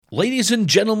Ladies and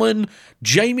gentlemen,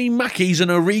 Jamie Mackies and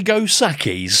Arrigo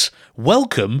Sackies,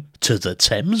 welcome to the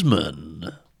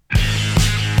Thamesman.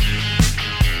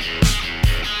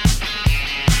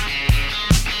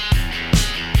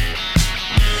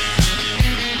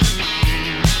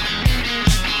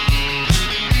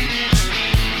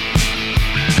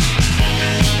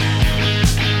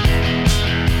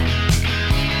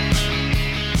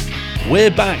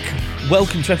 We're back.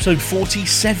 Welcome to episode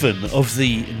 47 of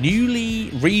the newly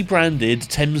rebranded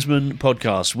Thamesman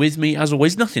podcast. With me, as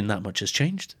always, nothing that much has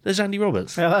changed. There's Andy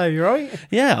Roberts. Hello, you right?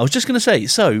 Yeah, I was just going to say,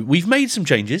 so we've made some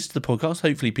changes to the podcast.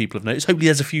 Hopefully people have noticed. Hopefully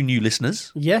there's a few new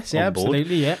listeners. Yes, yeah, on board.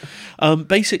 absolutely, yeah.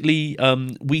 Basically,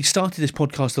 we started this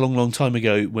podcast a long, long time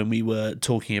ago when we were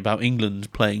talking about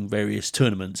England playing various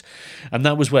tournaments, and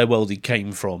that was where Worldy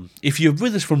came from. If you're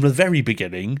with us from the very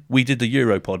beginning, we did the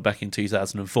Europod back in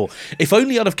 2004. If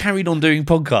only I'd have carried on doing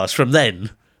podcasts from then,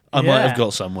 I might have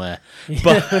got somewhere.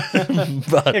 But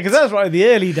Because that was right in the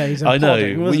early days of I know.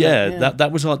 podding, wasn't it?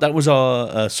 That was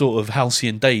our sort of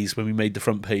halcyon days when we made the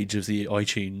front page of the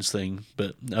iTunes thing.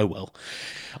 But oh well.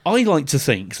 I like to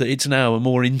think that it's now a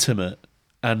more intimate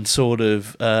and sort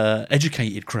of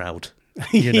educated crowd.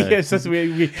 You know? Yes,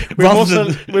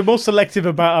 we're more selective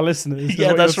about our listeners.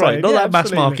 Yeah, that's right. Not that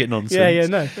mass market nonsense. Yeah,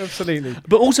 no, absolutely.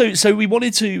 But also, so we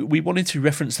wanted to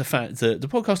reference the fact that the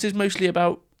podcast is mostly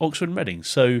about Oxford and Reading.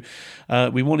 So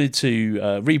we wanted to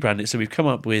rebrand it. So we've come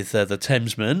up with the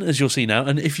Thamesman, as you'll see now.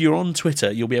 And if you're on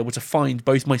Twitter, you'll be able to find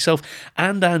both myself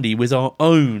and Andy with our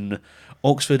own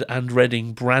Oxford and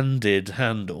Reading branded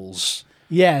handles.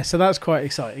 Yeah, so that's quite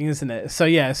exciting, isn't it? So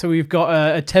yeah, so we've got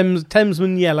a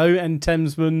Thamesman Yellow and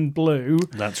Thamesman Blue.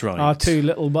 That's right. Our two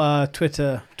little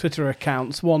Twitter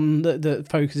accounts. One that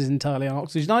focuses entirely on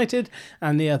Oxford United,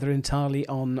 and the other entirely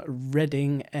on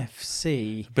Reading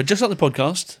FC. But just like the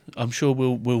podcast, I'm sure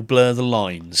we'll blur the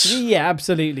lines. Yeah,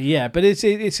 absolutely. Yeah, but it's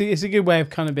a good way of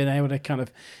kind of being able to kind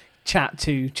of chat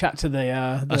to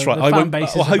the that's right. The fan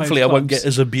bases Hopefully, I won't get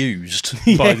as abused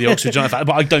by the Oxford United fan,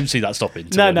 but I don't see that stopping.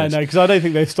 No, because I don't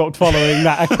think they've stopped following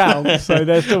that account, so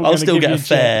they're still. I'll still get a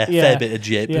fair bit of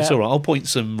jip. Yeah. It's all right. I'll point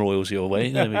some royals your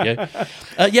way. There we go.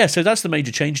 So that's the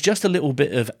major change. Just a little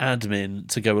bit of admin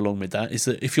to go along with that is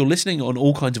that if you're listening on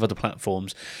all kinds of other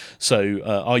platforms, so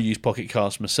I use Pocket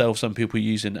Cast myself. Some people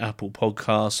use an Apple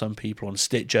Podcast. Some people on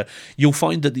Stitcher. You'll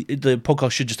find that the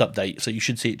podcast should just update, so you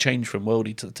should see it change from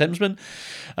Worldy to the Thamesman.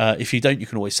 If you don't, you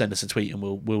can always send us a tweet and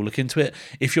we'll look into it.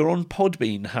 If you're on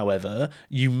Podbean, however,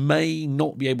 you may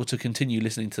not be able to continue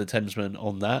listening to the Thamesman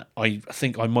on that. I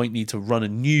think I might need to run a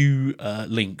new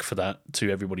link for that to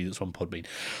everybody that's on Podbean.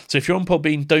 So if you're on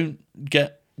Podbean, don't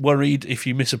get worried if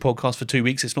you miss a podcast for 2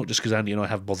 weeks. It's not just because Andy and I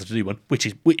haven't bothered to do one, which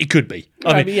it could be.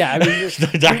 I mean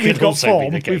that could also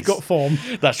be the case. We've got form.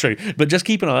 That's true. But just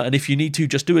keep an eye out, and if you need to,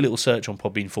 just do a little search on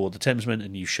Podbean for the Thamesman,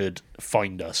 and you should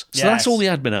find us. So that's all the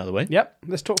admin out of the way. Yep.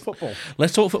 Let's talk football.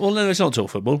 Let's talk football. No, let's not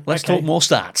talk football. Let's talk more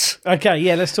stats. Okay.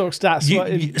 Yeah. Let's talk stats.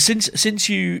 Since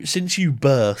you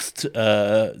birthed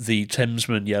the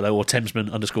Thamesman Yellow or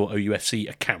Thamesman_OUFC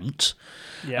account,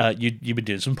 you've been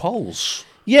doing some polls.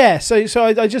 Yeah, so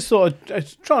I just thought I'd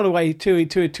try a way to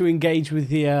engage with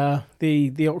the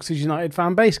Oxford United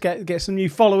fan base, get some new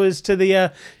followers to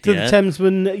the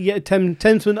Thamesman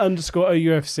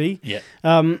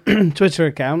Thamesman_OUFC Twitter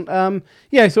account. I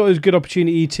thought it was a good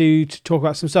opportunity to talk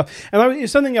about some stuff, and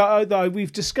it's something that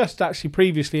we've discussed actually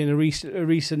previously in a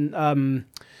recent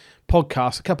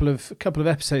podcast a couple of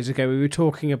episodes ago. We were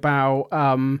talking about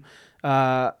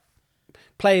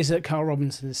players that Carl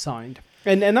Robinson has signed.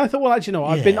 And I thought, well, actually, no,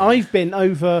 I've been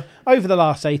over the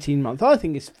last 18 months. I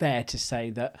think it's fair to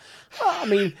say that,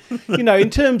 in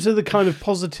terms of the kind of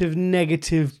positive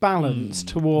negative balance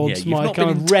towards my not kind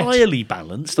been of entirely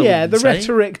balanced.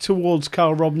 Rhetoric towards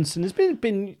Carl Robinson has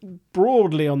been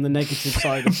broadly on the negative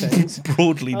side of things.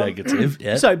 Broadly negative,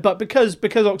 yeah. So, but because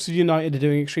Oxford United are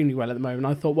doing extremely well at the moment,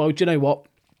 I thought, well, do you know what?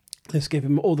 Let's give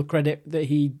him all the credit that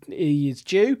he is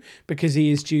due, because he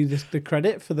is due the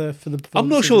credit for the. I'm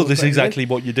not sure this is exactly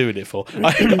what you're doing it for.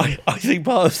 I think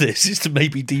part of this is to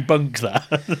maybe debunk that.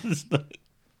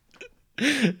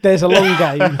 There's a long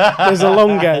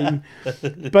game.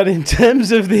 But in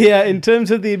terms of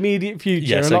the immediate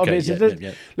future,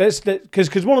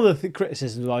 because one of the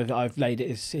criticisms I've laid at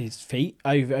his feet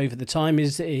over the time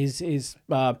is his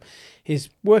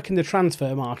work in the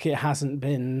transfer market hasn't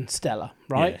been stellar,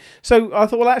 right? Yeah. So I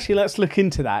thought, well, actually, let's look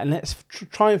into that and let's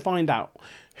try and find out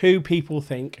who people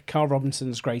think Carl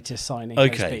Robinson's greatest signing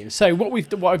has been. So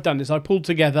what I've done is I pulled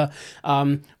together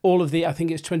all of the, I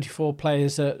think it's 24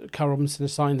 players that Carl Robinson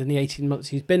has signed in the 18 months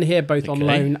he's been here, both on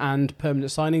loan and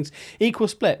permanent signings. Equal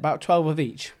split, about 12 of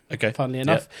each. Okay. Funnily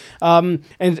enough. And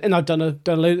I've done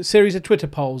a series of Twitter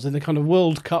polls in the kind of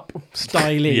World Cup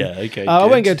styling. Yeah, okay. I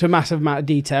won't go into a massive amount of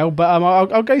detail, but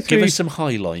I'll go through. Give us some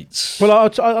highlights. Well,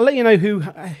 I'll let you know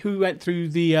who went through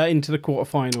the into the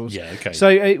quarterfinals. Yeah, okay. So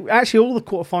actually, all the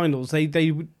quarterfinals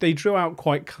they drew out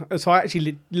quite. So I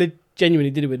actually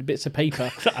genuinely did it with bits of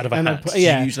paper. Out of a hat. Did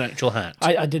you use an actual hat?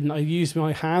 I didn't. I used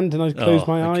my hand and I closed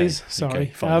my eyes. Sorry.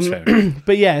 Okay, fine,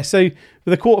 but yeah, so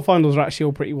the quarterfinals are actually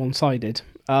all pretty one-sided.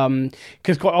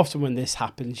 Because quite often when this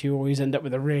happens, you always end up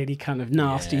with a really kind of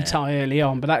nasty tie early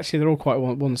on, but actually they're all quite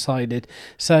one-sided.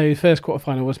 So first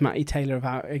quarterfinal was Matty Taylor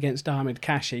against Ahmed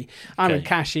Kashi. Ahmed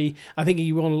Kashi, I think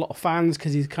he won a lot of fans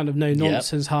because he's kind of no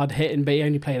nonsense, hard hitting, but he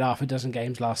only played half a dozen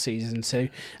games last season. So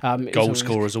goal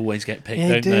scorers always get picked,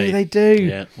 don't they? They do.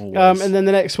 Yeah, always. And then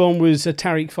the next one was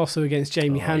Tariq Fosu against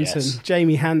Jamie Hansen. Yes.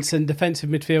 Jamie Hansen, defensive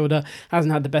midfielder,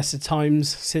 hasn't had the best of times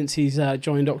since he's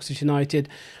joined Oxford United.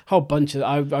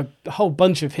 A whole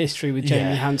bunch of history with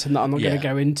Jamie Hansen that I'm not going to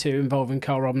go into, involving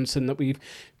Carl Robinson, that we've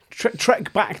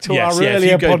trek back to our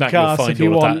earlier podcast if you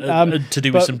want. To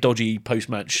do with some dodgy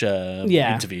post-match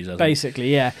interviews.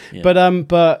 Basically, yeah.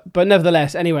 But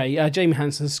nevertheless, anyway, Jamie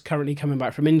Hansen's currently coming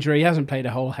back from injury. He hasn't played a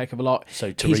whole heck of a lot.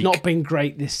 So he's not been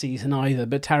great this season either.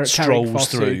 But Tariq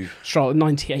through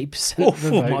 98%. Oh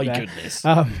my goodness!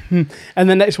 And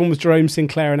the next one was Jerome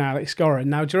Sinclair and Alex Gorin.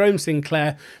 Now Jerome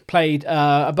Sinclair played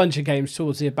a bunch of games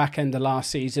towards the back end of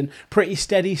last season. Pretty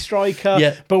steady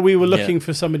striker, but we were looking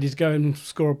for somebody to go and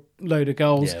score load of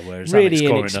goals. Yeah, whereas really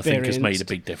Alex Gorin, I think, has made a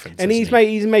big difference. And he's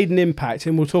made an impact,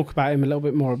 and we'll talk about him a little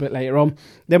bit more a bit later on.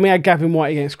 Then we had Gavin White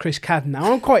against Chris Cadden.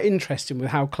 Now, I'm quite interested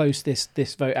with how close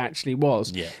this vote actually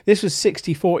was. Yeah. This was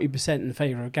 60-40% in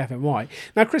favour of Gavin White.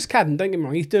 Now, Chris Cadden, don't get me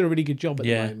wrong, he's doing a really good job at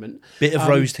the moment. Bit of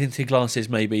rose-tinted glasses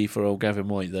maybe for old Gavin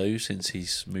White, though, since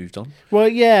he's moved on. Well,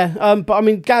 yeah, but I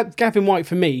mean, Gavin White,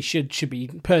 for me, should be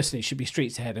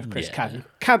streets ahead of Chris Cadden.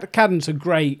 Cadden's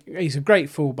he's a great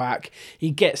fullback.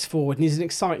 He gets forward, and he's an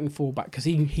exciting fullback because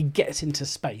he gets into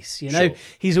space.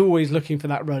 He's always looking for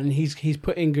that run, and he's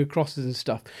put in good crosses and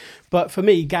stuff. But for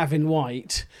me, Gavin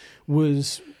White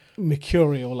was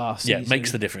mercurial last season. Yeah,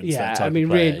 makes the difference. Yeah, that type I mean,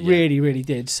 of player, really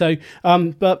did. So,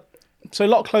 So a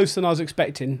lot closer than I was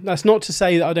expecting. That's not to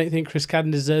say that I don't think Chris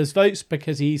Cadden deserves votes,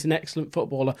 because he's an excellent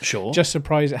footballer. Sure. Just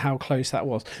surprised at how close that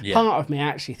was. Yeah. Part of me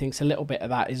actually thinks a little bit of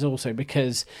that is also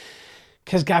because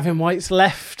Gavin White's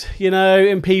left,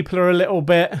 and people are a little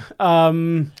bit...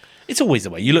 It's always the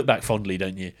way. You look back fondly,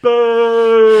 don't you?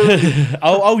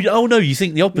 oh no, you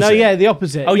think the opposite. No, yeah, the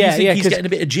opposite. Oh, you think he's getting a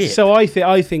bit of jip. So I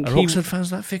think are Oxford fans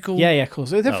that fickle? Yeah, of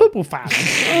course. They're football fans.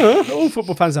 All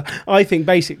football fans are. I think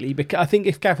basically, because I think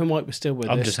if Gavin White was still with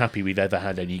us, I'm just happy we've ever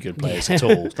had any good players at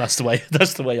all. That's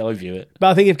the way I view it. But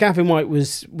I think if Gavin White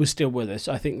was still with us,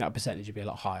 I think that percentage would be a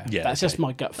lot higher. Yeah, that's just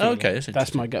my gut feeling. Okay,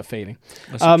 that's my gut feeling.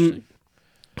 That's interesting.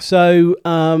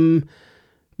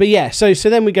 But yeah, so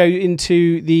then we go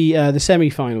into the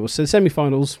semi-finals. So the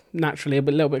semi-finals, naturally, a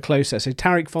little bit closer. So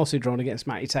Tariq Fosu drawn against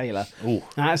Matty Taylor. Ooh.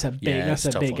 That's a big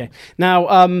game. One. Now,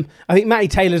 I think Matty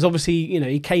Taylor's obviously,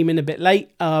 he came in a bit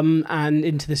late and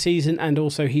into the season, and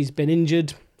also he's been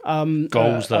injured.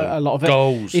 Goals, though. A lot of it.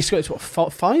 Goals. He's got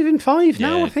 5 in 5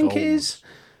 now, I think goals. it is.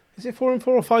 Is it 4 and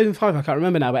 4 or 5 and 5? I can't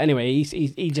remember now. But anyway, he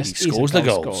scores the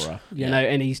goals, scorer,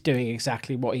 and he's doing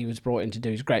exactly what he was brought in to do.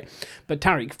 He's great. But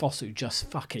Tariq Fosu just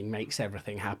fucking makes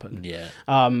everything happen. Yeah.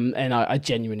 And I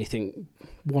genuinely think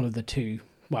one of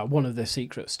the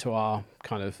secrets to our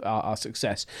kind of our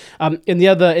success. In the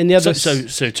other.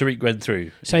 So Tariq went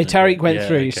through. So Tariq went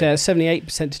through. Okay. So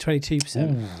 78% to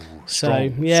 22%.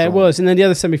 Strong. It was. And then the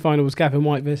other semi-final was Gavin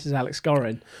White versus Alex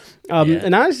Gorin.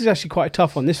 And Alex is actually quite a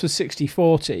tough one. This was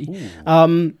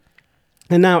 60-40.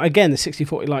 And now, again, the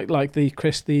 60-40, like the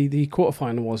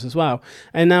quarterfinal was as well.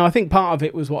 And now I think part of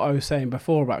it was what I was saying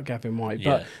before about Gavin White.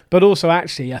 But also,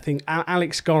 actually, I think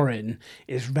Alex Gorin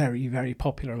is very, very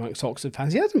popular amongst Oxford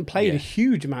fans. He hasn't played a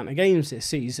huge amount of games this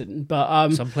season,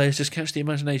 but... some players just catch the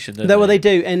imagination, don't they? Well, they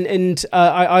do. And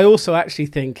I also actually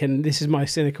think, and this is my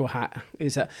cynical hat,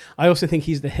 is that I also think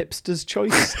he's the hipster's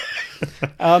choice.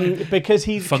 Because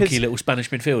he's... Funky little Spanish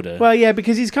midfielder. Well, yeah,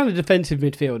 because he's kind of defensive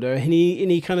midfielder, and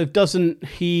he kind of doesn't...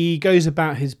 He goes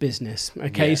about his business,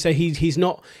 okay? So he's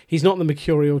not the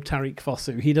mercurial Tariq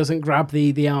Fosu. He doesn't grab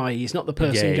the eye. He's not the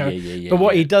person going. But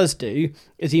what he does do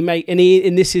is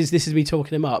this is me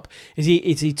talking him up.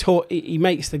 He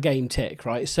makes the game tick,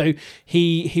 right? So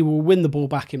he will win the ball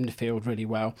back in midfield really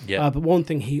well. Yeah. But one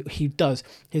thing he does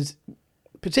is,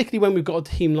 particularly when we've got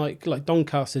a team like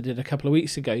Doncaster did a couple of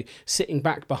weeks ago, sitting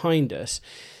back behind us,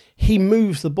 he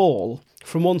moves the ball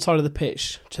from one side of the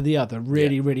pitch to the other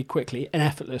really quickly and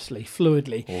effortlessly,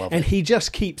 fluidly. And he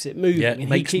just keeps it moving and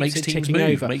makes he keeps it teams ticking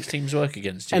move, over. makes teams work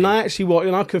against you. And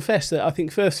I confess that I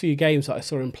think first few games that I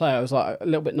saw him play, I was like a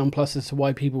little bit nonplussed as to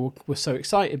why people were so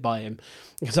excited by him,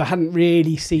 because I hadn't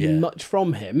really seen much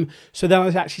from him. So then I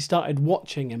actually started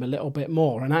watching him a little bit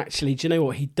more. And actually, do you know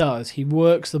what he does? He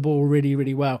works the ball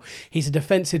really well. He's a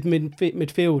defensive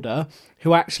midfielder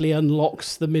who actually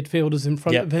unlocks the midfielders in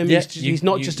front of him. He's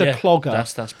not just a clogger.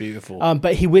 That's beautiful.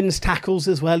 But he wins tackles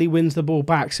as well. He wins the ball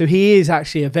back. So he is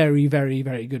actually a very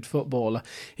good footballer.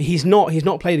 He's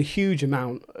not played a huge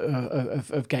amount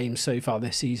of games so far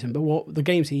this season, but what the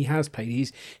games he has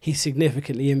played, he's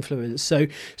significantly influenced. So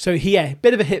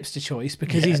bit of a hipster choice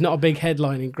because he's not a big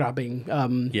headlining grabbing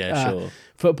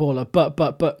footballer,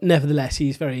 but nevertheless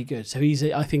he's very good. So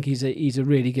I think he's a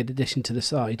really good addition to the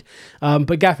side.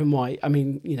 But Gavin White,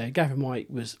 Gavin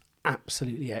White was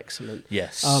absolutely excellent.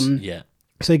 Yes.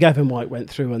 So Gavin White went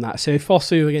through on that. So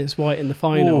Fosu against White in the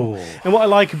final. Ooh. And what I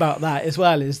like about that as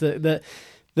well is that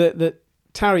Tariq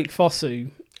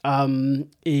Fosu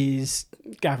is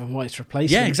Gavin White's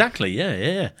replacement. Yeah, exactly.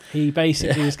 Yeah. He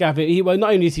basically is Gavin.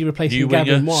 Not only is he replacing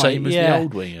Gavin White, same as the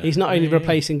old winger. He's not only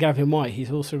replacing Gavin White,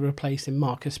 he's also replacing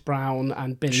Marcus Brown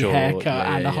and Billy Haircut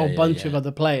and a whole bunch of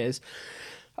other players.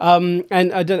 And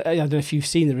I don't know if you've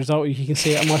seen the result. You can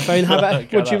see it on my phone.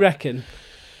 What do you reckon?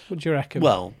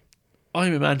 Well,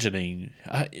 I'm imagining.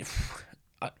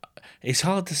 It's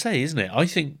hard to say, isn't it? I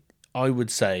think I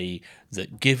would say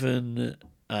that given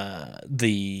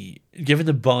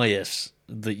the bias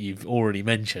that you've already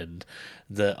mentioned,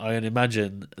 that I can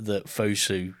imagine that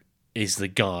Fosu is the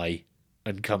guy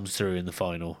and comes through in the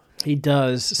final. He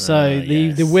does. So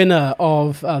the winner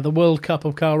of the World Cup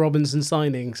of Carl Robinson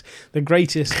signings, the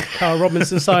greatest Carl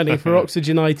Robinson signing for Oxford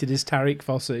United is Tariq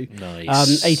Fosu.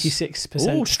 Nice. 86%.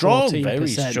 Oh, strong, 14%. very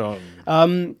strong.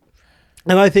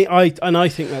 And I think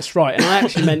that's right. And I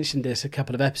actually mentioned this a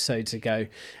couple of episodes ago,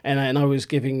 and I was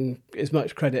giving as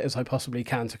much credit as I possibly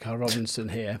can to Carl Robinson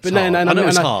here. But I know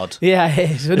it's hard. Yeah, it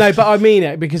is. But I mean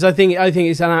it because I think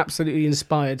it's an absolutely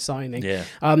inspired signing. Yeah.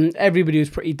 Everybody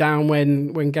was pretty down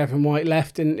when Gavin White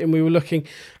left, and we were looking.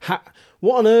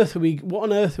 What on earth are we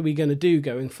going to do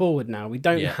going forward now? We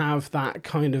don't have that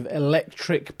kind of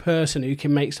electric person who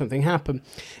can make something happen.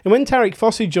 And when Tariq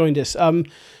Fosu joined us,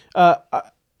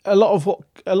 a lot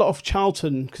of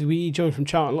Charlton, because we joined from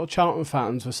Charlton, a lot of Charlton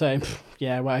fans were saying,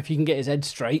 well, if you can get his head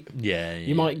straight,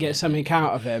 you might get something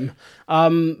out of him.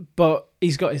 But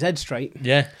he's got his head straight.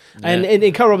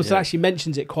 And Carl Robinson actually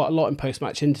mentions it quite a lot in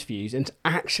post-match interviews, and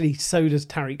actually so does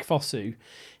Tariq Fosu.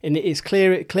 And it's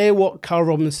clear what Carl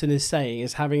Robinson is saying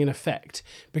is having an effect,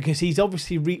 because he's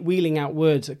obviously wheeling out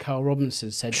words that Carl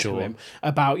Robinson said to him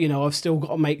about, I've still got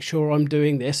to make sure I'm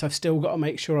doing this, I've still got to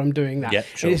make sure I'm doing that.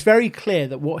 And it's very clear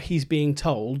that what he's being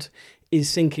told is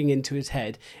sinking into his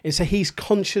head. And so he's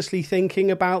consciously thinking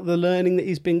about the learning that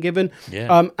he's been given.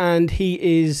 And he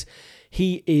is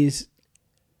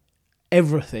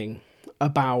everything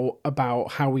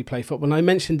about how we play football. And I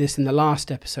mentioned this in the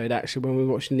last episode, actually, when we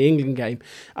were watching the England game,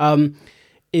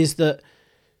 is that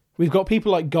we've got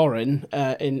people like Goran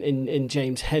in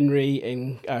James Henry,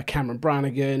 in Cameron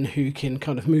Brannigan, who can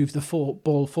kind of move the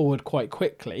ball forward quite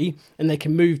quickly, and they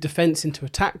can move defence into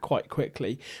attack quite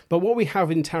quickly. But what we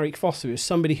have in Tariq Fosu is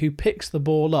somebody who picks the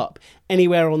ball up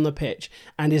anywhere on the pitch,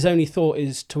 and his only thought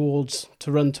is to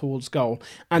run towards goal.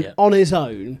 And on his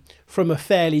own, from a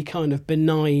fairly kind of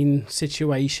benign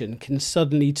situation, can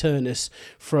suddenly turn us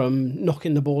from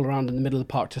knocking the ball around in the middle of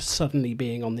the park to suddenly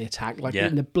being on the attack,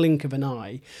 in the blink of an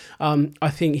eye. I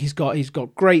think he's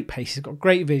got great pace, he's got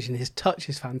great vision, his touch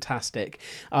is fantastic,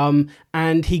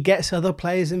 and he gets other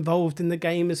players involved in the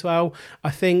game as well.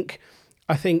 I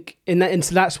think in that, and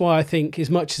so that's why I think, as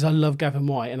much as I love Gavin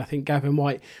White, and I think Gavin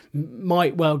White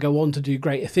might well go on to do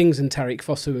greater things than Tariq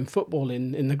Fosu in football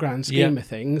in the grand scheme of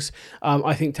things,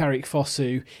 I think Tariq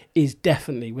Fosu is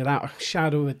definitely, without a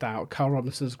shadow of a doubt, Carl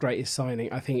Robinson's greatest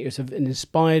signing. I think it was an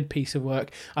inspired piece of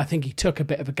work. I think he took a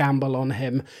bit of a gamble on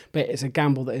him, but it's a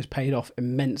gamble that has paid off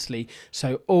immensely.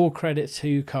 So all credit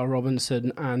to Carl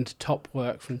Robinson, and top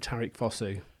work from Tariq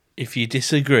Fosu. If you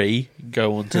disagree,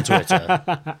 go on to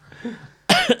Twitter.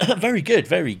 Very good,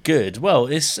 very good. Well,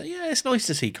 it's nice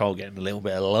to see Carl getting a little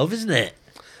bit of love, isn't it?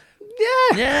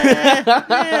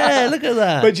 Yeah. Look at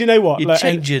that. But do you know what? You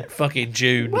change your fucking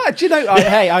June. Well, do you know?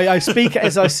 I speak it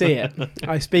as I see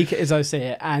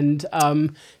it. And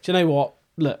do you know what?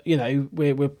 Look,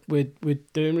 we're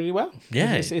doing really well.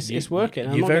 Yeah, it's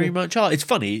working. You very much are. It's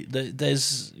funny that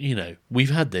there's,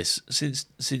 we've had this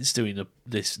since doing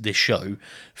this show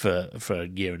for a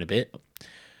year and a bit.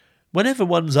 Whenever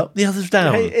one's up, the other's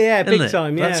down. Yeah, big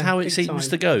time. Yeah, that's how it seems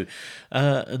to go.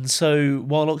 And so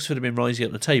while Oxford have been rising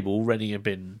up the table, Reading have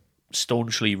been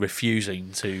staunchly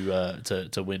refusing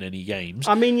to win any games.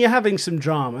 I mean, you're having some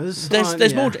dramas.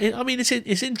 There's more. I mean, it's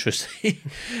interesting.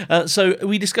 So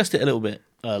we discussed it a little bit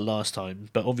last time,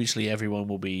 but obviously everyone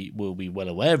will be well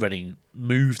aware. Reading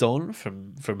moved on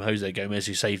from Jose Gomez,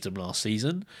 who saved them last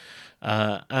season,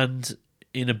 and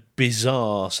in a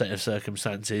bizarre set of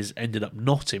circumstances, ended up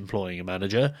not employing a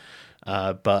manager,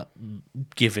 but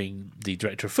giving the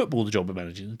director of football the job of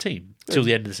managing the team till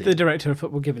the end of the season. The director of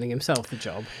football giving himself the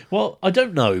job. Well, I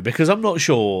don't know, because I'm not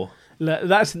sure.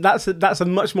 That's a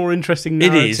much more interesting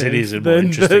narrative. It is a more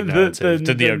interesting narrative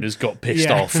than the owners got pissed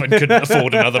off and couldn't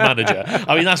afford another manager.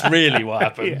 I mean, that's really what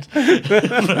happened.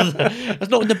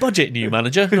 That's not in the budget, new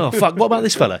manager. Oh, fuck, what about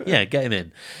this fella? Yeah, get him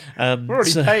in. We're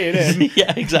already paying him.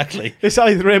 Yeah, exactly. It's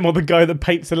either him or the guy that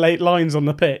paints the late lines on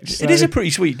the pitch. So. It is a pretty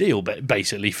sweet deal,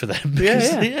 basically, for them.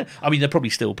 Because, yeah. I mean, they're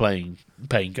probably still paying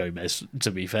Gomez,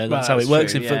 to be fair. That's how it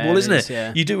works in football, isn't it?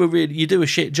 Yeah. You do a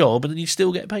shit job and then you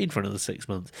still get paid for another 6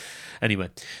 months. Anyway,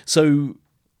 so,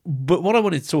 but what I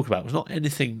wanted to talk about was not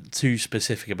anything too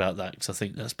specific about that, because I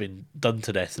think that's been done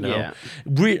to death now.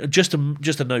 Yeah. Just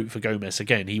a note for Gomez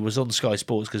again. He was on Sky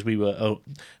Sports because we were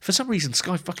for some reason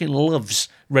Sky fucking loves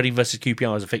Reading versus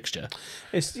QPR as a fixture.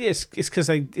 It's because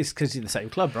you're the same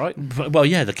club, right? Well,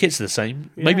 yeah, the kits are the same.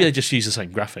 Yeah. Maybe they just use the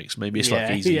same graphics. Maybe it's like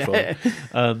easy for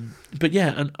them. But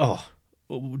yeah,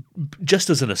 and just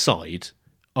as an aside,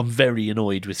 I'm very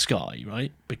annoyed with Sky,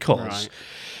 right? Because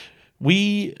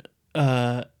we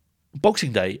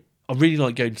Boxing Day, I really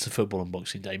like going to football on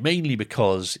Boxing Day, mainly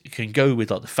because you can go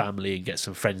with like the family and get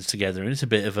some friends together, and it's a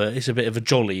bit of a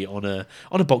jolly on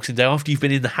a Boxing Day after you've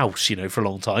been in the house, for a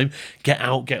long time. Get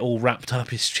out, get all wrapped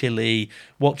up. It's chilly.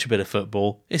 Watch a bit of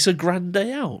football. It's a grand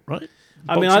day out, right?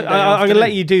 I mean, I'm going to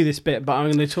let you do this bit, but I'm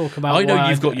going to talk about. I know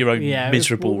you've got your own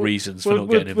miserable reasons for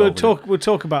not getting involved. We'll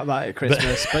talk about that at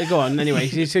Christmas. But go on anyway.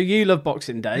 So you love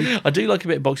Boxing Day. I do like a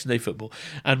bit of Boxing Day football,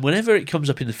 and whenever it comes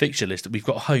up in the fixture list that we've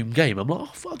got a home game, I'm like,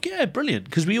 oh fuck yeah, brilliant,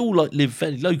 because we all live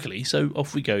fairly locally, so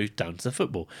off we go down to the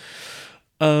football.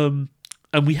 And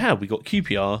we got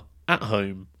QPR at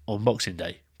home on Boxing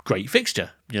Day. Great fixture,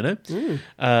 3 p.m.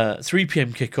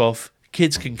 kickoff.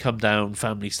 Kids can come down,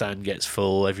 family stand gets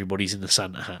full, everybody's in the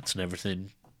Santa hats and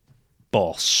everything.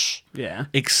 Boss. Yeah.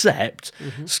 Except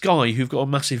Sky, who've got a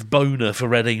massive boner for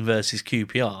Reading versus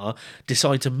QPR,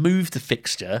 decide to move the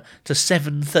fixture to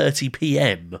 7:30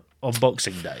 p.m. on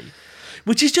Boxing Day.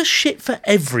 Which is just shit for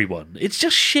everyone. It's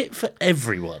just shit for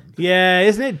everyone. Yeah,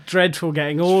 isn't it dreadful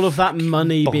getting all of that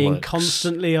money being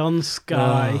constantly on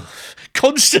Sky?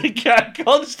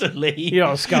 Constantly. You're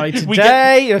on Sky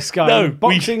today, you're Sky on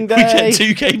Boxing Day. We get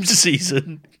 2 games a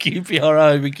season. QPR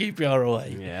home and QPR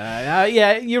away.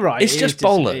 Yeah, you're right. It's just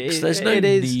bollocks. There's no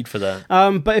need for that.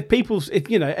 But if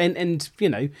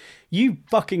you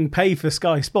fucking pay for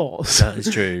Sky Sports. That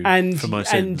is true. And for my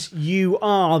sins. And you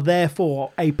are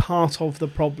therefore a part of the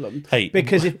problem. Hey,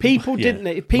 because if people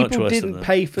didn't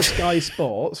pay for Sky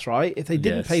Sports, right? If they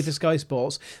didn't pay for Sky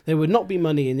Sports, there would not be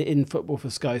money in football for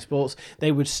Sky Sports.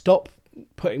 They would stop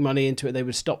putting money into it. They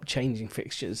would stop changing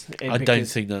fixtures. I don't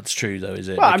think that's true, though, is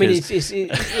it? Well, because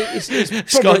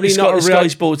it's probably not a real... Sky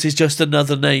Sports is just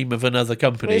another name of another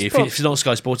company. If it's not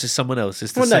Sky Sports, it's someone else.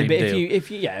 It's the same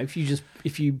deal.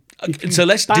 So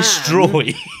let's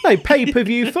destroy. No,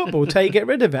 pay-per-view football. Get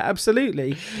rid of it.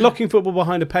 Absolutely. Locking football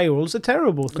behind a paywall is a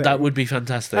terrible thing. That would be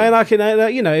fantastic. And I can,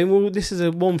 this is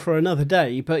a one for another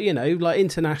day. But like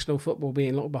international football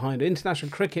being locked behind,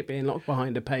 international cricket being locked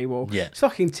behind a paywall. Yeah, it's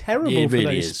fucking terrible. It really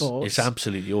for those is. Sports. It's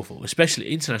absolutely awful.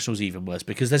 Especially international's even worse,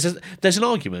 because there's an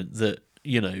argument that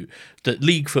that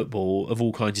league football of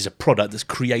all kinds is a product that's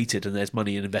created, and there's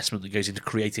money and investment that goes into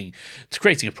creating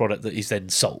a product that is then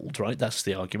sold, right? That's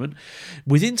the argument.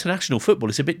 With international football,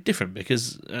 it's a bit different,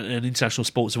 because and international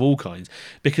sports of all kinds,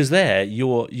 because there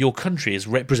your country is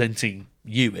representing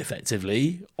you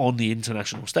effectively on the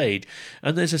international stage,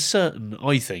 and there's a certain,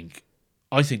 I think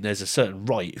there's a certain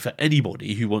right for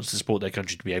anybody who wants to support their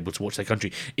country to be able to watch their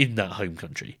country in that home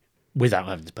country without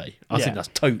having to pay. I think that's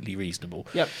totally reasonable.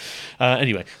 Yep.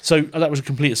 Anyway, so that was a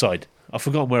complete aside. I've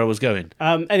forgotten where I was going.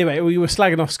 Anyway, you were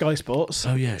slagging off Sky Sports.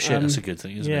 Oh yeah, shit, that's a good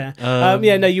thing, isn't it?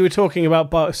 No, you were talking about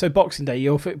Boxing Day.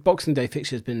 Your Boxing Day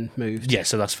fixture has been moved. Yeah,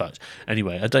 so that's fact.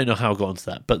 Anyway, I don't know how I got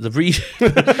onto that, but the reason,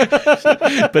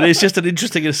 but it's just an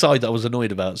interesting aside that I was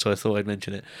annoyed about, so I thought I'd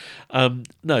mention it.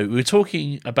 No, we were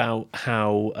talking about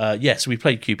how so we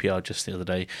played QPR just the other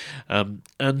day,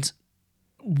 and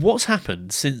what's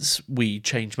happened since we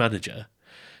changed manager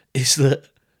is that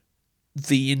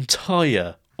the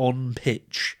entire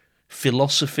on-pitch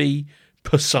philosophy,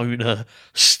 persona,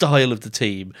 style of the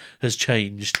team has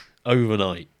changed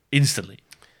overnight, instantly.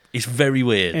 It's very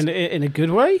weird. In a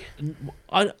good way?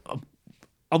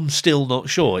 I'm still not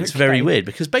sure. It's very weird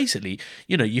because basically,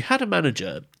 you had a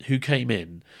manager who came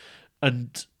in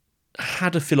and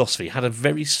had a philosophy, had a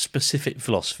very specific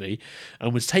philosophy,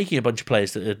 and was taking a bunch of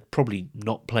players that had probably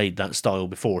not played that style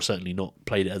before, certainly not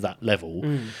played it at that level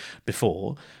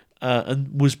before,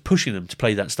 and was pushing them to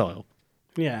play that style.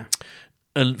 Yeah.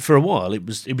 And for a while, it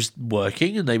was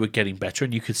working, and they were getting better,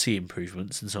 and you could see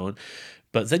improvements and so on.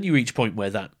 But then you reach a point where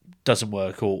that doesn't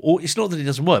work, or it's not that it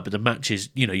doesn't work, but the matches,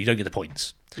 you don't get the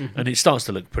points, and it starts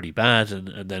to look pretty bad,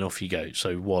 and then off you go.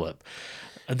 So wallop.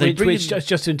 And which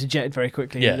just to interject very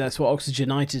quickly, that's what Oxford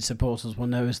United supporters will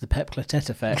know as the Pep Clotet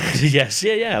effect. Yes,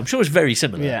 yeah. I'm sure it's very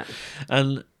similar. Yeah.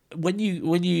 And when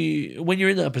you're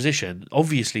in that position,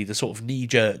 obviously the sort of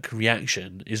knee-jerk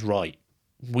reaction is right.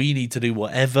 We need to do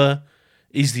whatever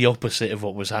is the opposite of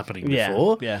what was happening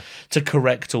before to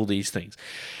correct all these things.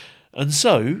 And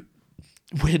so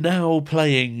we're now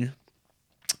playing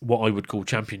what I would call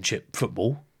championship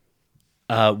football,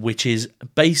 which is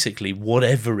basically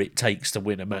whatever it takes to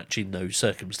win a match in those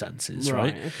circumstances,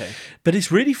 right? Okay. But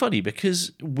it's really funny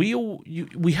because we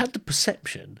had the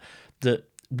perception that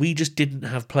we just didn't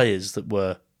have players that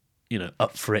were,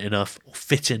 up for it enough, or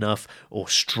fit enough, or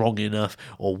strong enough,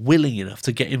 or willing enough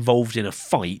to get involved in a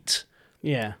fight.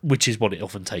 Yeah, which is what it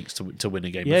often takes to win a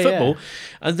game of football.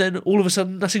 And then all of a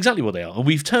sudden, that's exactly what they are. And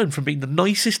we've turned from being the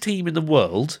nicest team in the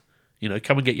world,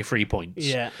 come and get your 3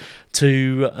 points,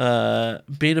 to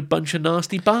being a bunch of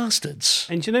nasty bastards.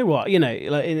 And you know what?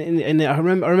 I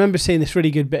remember seeing this really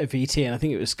good bit of VT, and I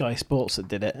think it was Sky Sports that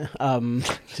did it.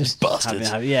 Just bastards.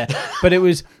 But it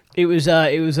was they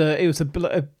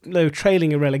were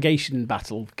trailing a relegation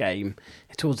battle game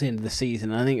towards the end of the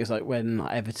season. And I think it was like when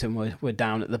Everton were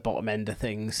down at the bottom end of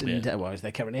things, and as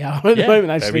they currently are at the moment,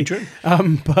 actually. Very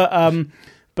true.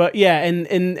 But yeah, and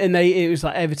it was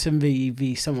like Everton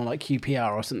v someone like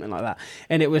QPR or something like that,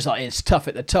 and it was like it's tough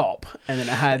at the top, and then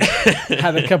it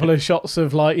had a couple of shots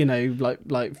of like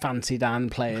Fancy Dan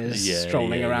players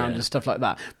strolling around and stuff like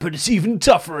that. But it's even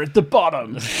tougher at the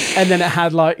bottom, and then it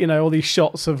had all these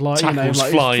shots of tackles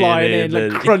flying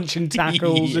in crunching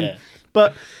tackles,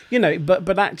 but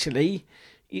actually.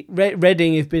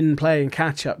 Reading have been playing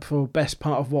catch up for best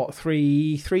part of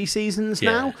three seasons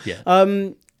now.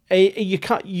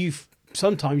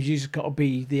 Sometimes you just got to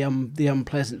be the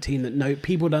unpleasant team that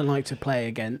people don't like to play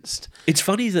against. It's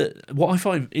funny that what I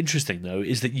find interesting though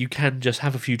is that you can just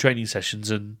have a few training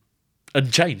sessions and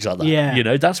change like that.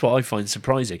 Yeah. That's what I find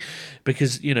surprising,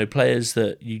 because players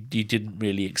that you didn't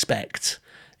really expect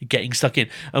getting stuck in,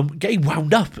 getting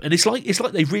wound up, and it's like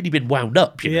they've really been wound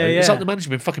up. It's like the manager's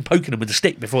been fucking poking them with a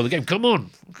stick before the game. Come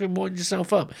on, fucking wind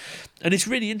yourself up. And it's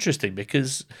really interesting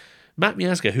because Matt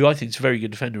Miazga, who I think is a very good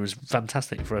defender, was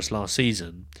fantastic for us last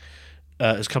season,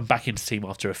 has come back into the team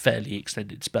after a fairly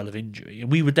extended spell of injury,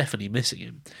 and we were definitely missing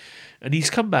him. And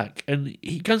he's come back, and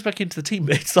he comes back into the team,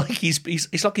 but it's like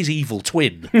it's like his evil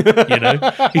twin,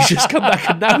 He's just come back,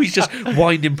 and now he's just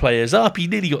winding players up. He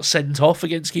nearly got sent off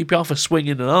against QPR for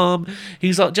swinging an arm.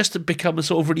 He's like just to become a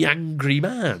sort of really angry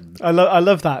man. I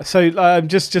love that. So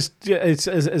just as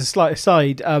a slight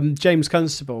aside, James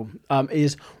Constable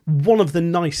is one of the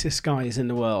nicest guys in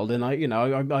the world, and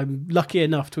I'm lucky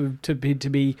enough to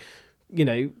be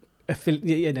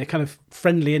kind of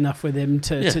friendly enough with him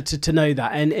to know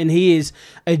that, and he is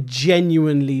a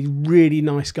genuinely really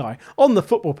nice guy on the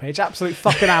football pitch. Absolute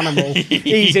fucking animal.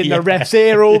 He's in the ref's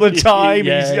ear all the time.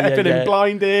 He's effing him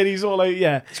blinded. He's all like,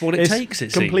 it's what it takes.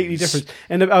 It's completely different.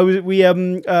 And we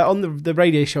on the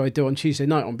radio show I do on Tuesday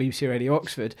night on BBC Radio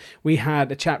Oxford, we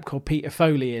had a chap called Peter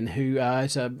Foley in, who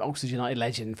is an Oxford United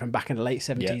legend from back in the late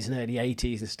 70s and early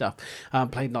 80s and stuff.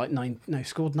 Played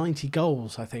scored 90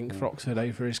 goals I think for Oxford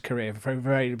over his career. For a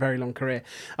very, very long career.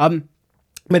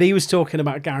 But he was talking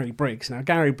about Gary Briggs. Now,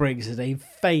 Gary Briggs is a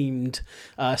famed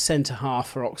centre-half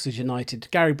for Oxford United.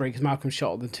 Gary Briggs, Malcolm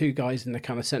Shotton, the two guys in the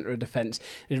kind of centre of defence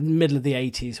in the middle of the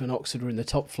 80s when Oxford were in the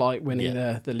top flight, winning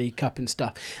the League Cup and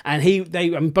stuff.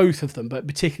 And both of them, but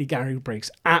particularly Gary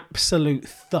Briggs, absolute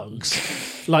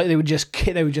thugs. Like they would just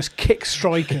kick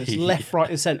strikers left, right,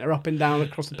 and centre, up and down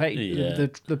across the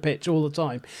pitch all the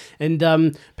time.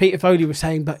 And Peter Foley was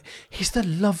saying, but he's the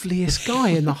loveliest guy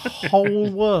in the whole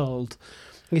world.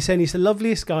 He's saying he's the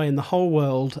loveliest guy in the whole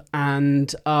world,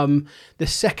 and the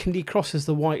second he crosses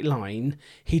the white line,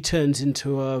 he turns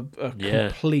into a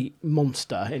complete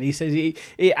monster. And he says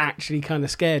it actually kind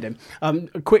of scared him.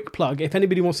 A quick plug, if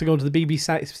anybody wants to go onto the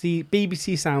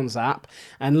BBC Sounds app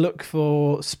and look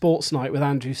for Sports Night with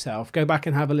Andrew Self, go back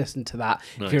and have a listen to that.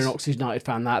 Nice. If you're an Oxford United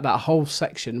fan, that whole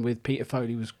section with Peter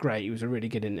Foley was great. It was a really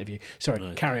good interview.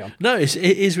 Sorry, carry on. No, it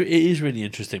is really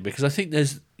interesting, because I think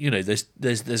there's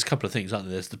a couple of things, aren't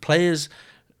there? There's the players'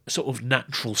 sort of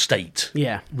natural state,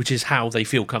 which is how they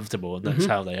feel comfortable, and that's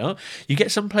how they are. You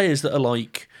get some players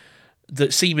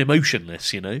that seem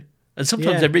emotionless, and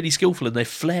sometimes they're really skillful and they're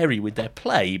flary with their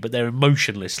play, but they're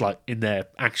emotionless, like in their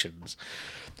actions.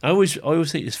 I always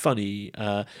think it's funny.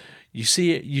 You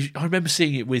see it. I remember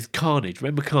seeing it with Carnage.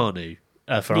 Remember Carnu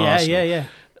for Arsenal? Yeah.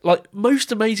 Like,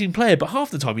 most amazing player, but half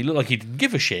the time he looked like he didn't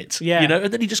give a shit,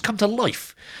 and then he just come to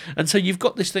life. And so you've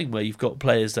got this thing where you've got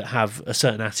players that have a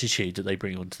certain attitude that they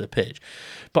bring onto the pitch.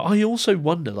 But I also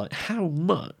wonder, like, how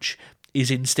much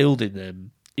is instilled in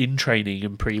them in training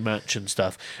and pre-match and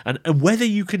stuff, and whether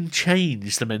you can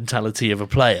change the mentality of a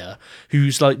player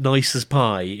who's like nice as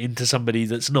pie into somebody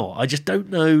that's not. I just don't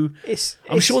know.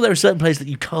 I'm sure there are certain players that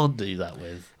you can't do that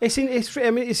with.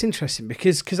 It's interesting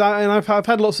because I've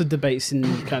had lots of debates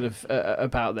in kind of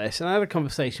about this, and I had a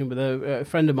conversation with a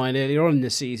friend of mine earlier on in the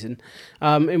season,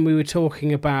 and we were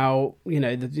talking about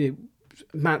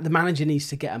the manager needs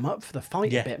to get them up for the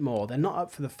fight a bit more. They're not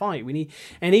up for the fight.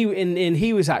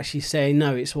 He was actually saying,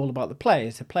 no, it's all about the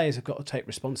players. The players have got to take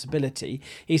responsibility.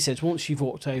 He says once you've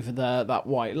walked over that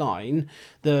white line,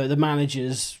 the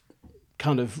manager's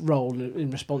kind of role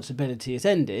in responsibility is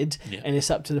ended, and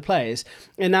it's up to the players.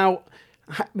 And now,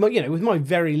 with my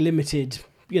very limited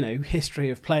history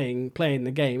of playing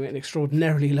the game at an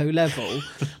extraordinarily low level.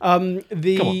 Come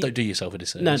on, don't do yourself a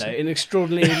disservice. No, an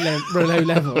extraordinarily low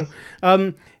level.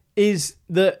 Is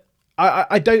that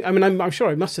I don't. I mean, I'm sure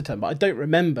I must have done, but I don't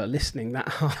remember listening that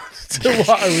hard to what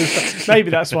I was.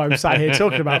 Maybe that's why I'm sat here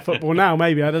talking about football now.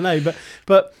 Maybe, I don't know,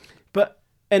 but.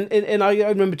 And I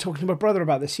remember talking to my brother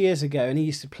about this years ago, and he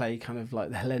used to play kind of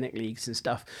like the Hellenic leagues and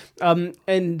stuff.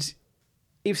 And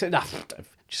he said,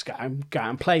 just go out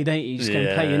and play, don't you? Just go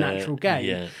and play your natural game.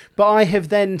 Yeah. But I have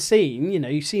then seen,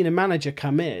 you've seen a manager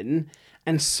come in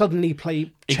and suddenly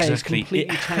play completely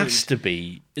it has to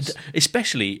be,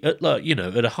 especially at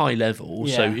at a high level.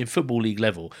 Yeah. So in football league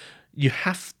level,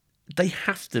 they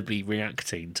have to be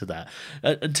reacting to that,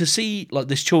 and to see like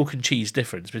this chalk and cheese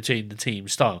difference between the team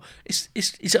style, it's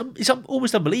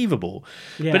almost unbelievable.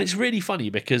 Yeah. But it's really funny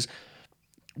because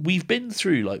we've been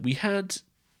through when we had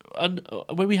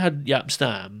Jaap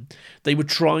Stam, they were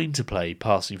trying to play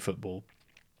passing football,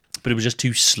 but it was just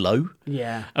too slow.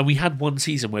 Yeah. And we had one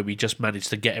season where we just managed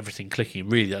to get everything clicking.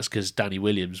 Really, that's because Danny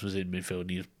Williams was in midfield and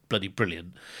he was bloody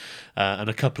brilliant, and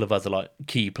a couple of other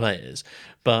key players.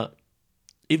 But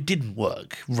it didn't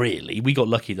work, really. We got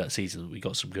lucky that season that we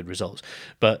got some good results,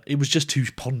 but it was just too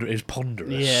ponderous. It was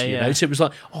ponderous, So it was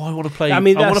like, I want to play. I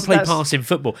want to play passing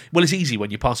football. Well, it's easy when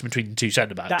you pass between two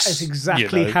centre backs. That is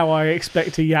exactly how I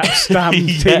expect a Jaap Stam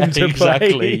team to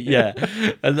play. Yeah,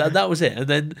 and that was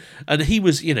it. And he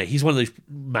was, he's one of those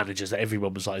managers that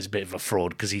everyone was like is a bit of a fraud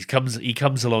because he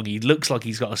comes along. He looks like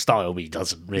he's got a style, but he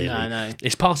doesn't really. No.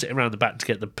 It's pass it around the back to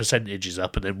get the percentages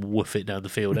up, and then woof it down the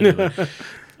field anyway.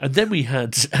 And then we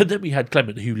had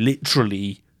Clement, who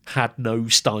literally had no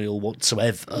style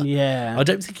whatsoever. Yeah. I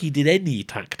don't think he did any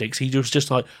tactics. He was just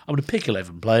like, I'm going to pick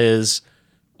 11 players,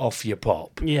 off your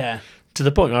pop. Yeah. To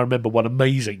the point, I remember one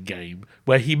amazing game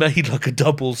where he made like a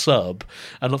double sub,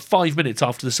 and 5 minutes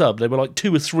after the sub, there were like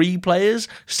 2 or 3 players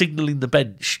signalling the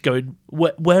bench, going,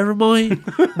 "Where am I?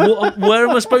 Where am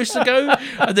I supposed to go?"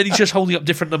 And then he's just holding up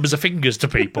different numbers of fingers to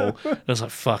people. And I was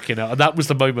like, "Fucking hell!" And that was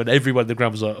the moment everyone in the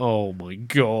ground was like, "Oh my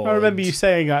god!" I remember you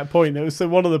saying at that point. It was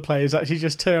one of the players actually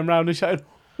just turned around and shouted,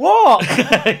 "What?"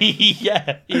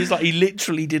 Yeah, he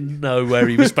literally didn't know where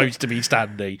he was supposed to be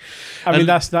standing. I mean,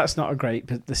 that's not a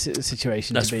great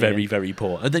situation. That's very, very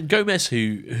poor. And then Gomez,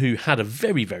 who had a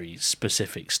very, very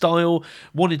specific style,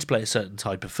 wanted to play a certain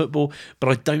type of football, but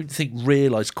I don't think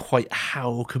realised quite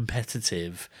how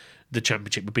competitive the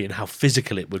Championship would be and how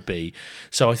physical it would be.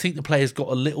 So I think the players got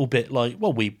a little bit like,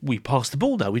 well, we pass the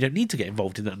ball now. We don't need to get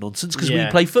involved in that nonsense because we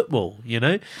play football,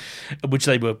 which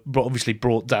they were obviously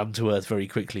brought down to earth very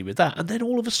quickly with that. And then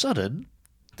all of a sudden,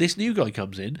 this new guy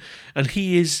comes in and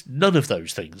he is none of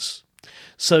those things.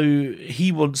 So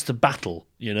he wants to battle,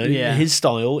 His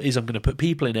style is, I'm going to put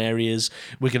people in areas,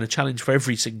 we're going to challenge for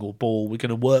every single ball, we're going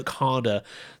to work harder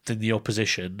than the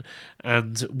opposition,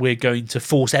 and we're going to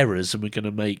force errors, and we're going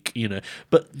to make,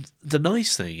 But the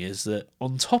nice thing is that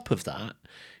on top of that,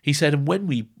 He said, and when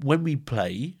we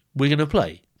play, we're going to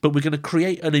play. But we're going to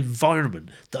create an environment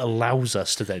that allows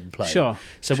us to then play. Sure.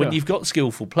 So when you've got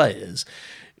skillful players,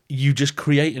 you just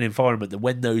create an environment that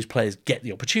when those players get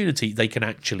the opportunity, they can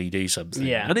actually do something.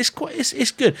 Yeah. And it's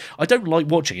good. I don't like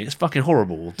watching it. It's fucking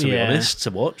horrible, to be honest,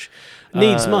 to watch.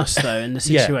 Needs must, though, in the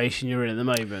situation you're in at the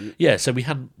moment. Yeah, so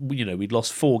we'd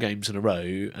lost 4 games in a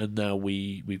row, and now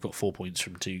we've got 4 points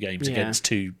from 2 games against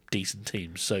 2 decent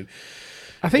teams. So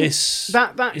I think it's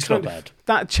not bad.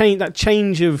 That change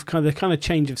of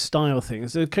change of style thing.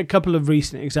 There's a couple of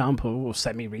recent examples or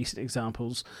semi-recent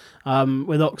examples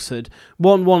with Oxford.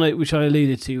 One which I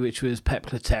alluded to, which was Pep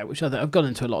Clotet, which I've gone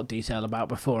into a lot of detail about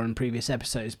before in previous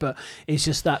episodes. But it's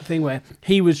just that thing where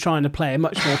he was trying to play a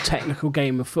much more technical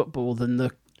game of football than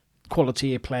the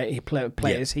quality of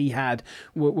players he had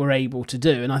were able to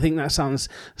do, and I think that sounds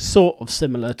sort of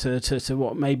similar to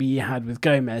what maybe you had with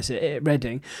Gomez at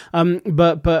Reading.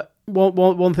 But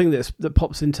one thing that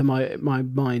pops into my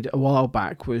mind a while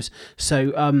back was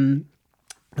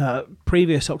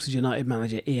previous Oxford United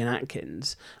manager Ian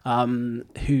Atkins,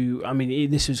 who, I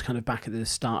mean, this was kind of back at the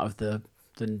start of the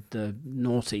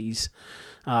noughties,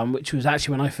 which was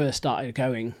actually when I first started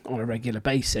going on a regular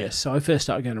basis. Yeah. So I first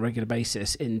started going on a regular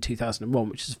basis in 2001,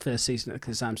 which is the first season at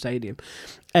Kassam Stadium.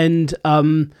 And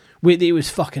it was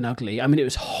fucking ugly. I mean, it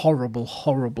was horrible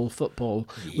football.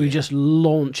 Yeah. We just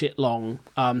launch it long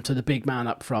to the big man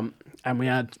up front. And we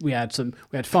had 5 in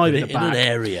the back. In an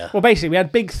area. Well, basically, we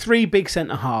had 3 big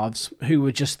centre halves who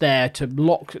were just there to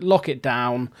lock it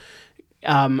down.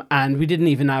 And we didn't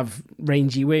even have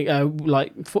rangy wing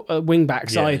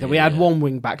backs either. We had one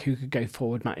wing back who could go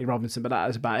forward, Matty Robinson, but that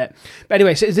was about it. But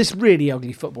anyway, so it's this really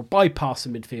ugly football, bypass the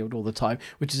midfield all the time,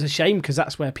 which is a shame because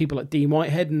that's where people like Dean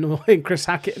Whitehead and Chris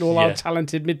Hackett and all our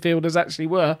talented midfielders actually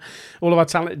were. All of our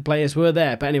talented players were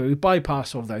there. But anyway, we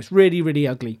bypassed all of those. Really, really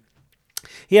ugly.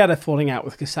 He had a falling out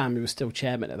with Kassam, who was still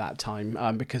chairman at that time,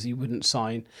 because he wouldn't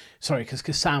because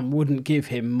Kassam wouldn't give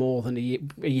him more than a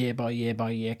year by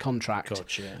year contract.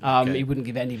 Gotcha. Okay. He wouldn't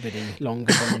give anybody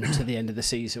longer than to the end of the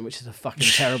season, which is a fucking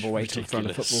terrible way to run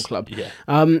a football club. Yeah.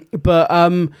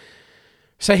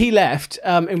 So he left,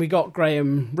 and we got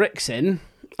Graham Rix in.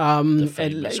 The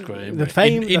famous Graham Rix.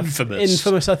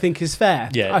 Infamous, I think, is fair.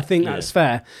 Yeah, I think that's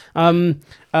fair.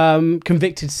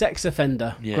 Convicted sex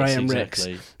offender, Graham Rix.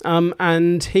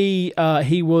 And he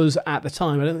was at the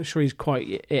time, I don't think sure he's quite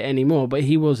it anymore, but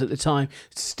he was at the time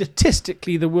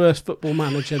statistically the worst football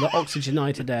manager that Oxford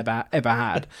United ever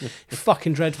had.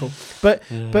 Fucking dreadful. But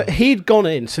he'd gone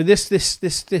in, so this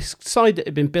side that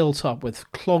had been built up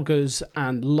with cloggers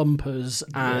and lumpers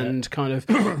and kind of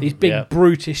these big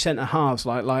brutish centre halves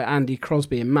like Andy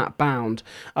Crosby and Matt Bound.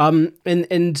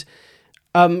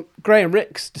 Graham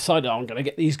Rix decided, I'm going to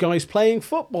get these guys playing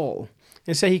football.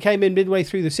 And so he came in midway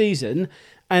through the season,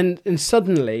 and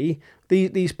suddenly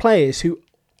these players who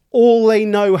all they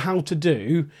know how to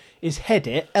do is head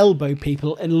it, elbow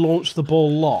people, and launch the ball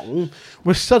long,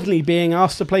 were suddenly being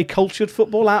asked to play cultured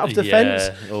football out of defence.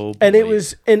 And it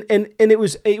was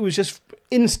it was just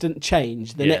instant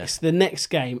change. The next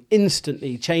game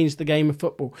instantly changed the game of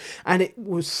football, and it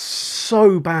was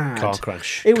so bad. Car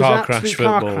crash. It was car absolute crash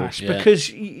car crash because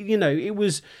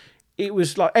it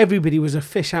was like everybody was a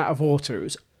fish out of water. It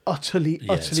was utterly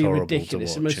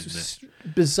ridiculous. The most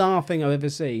bizarre thing I've ever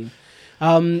seen.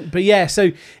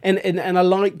 So and I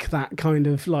like that kind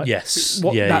of like that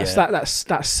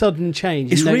sudden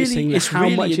change. It's noticing how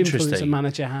really much influence interesting. a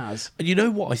manager has. And you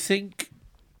know what I think?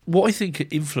 What I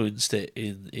think influenced it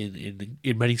in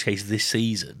many cases this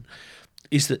season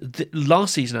is that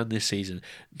last season and this season,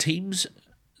 teams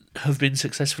have been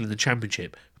successful in the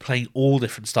Championship playing all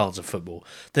different styles of football.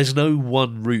 There's no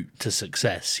one route to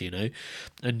success,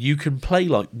 and you can play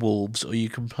like Wolves or you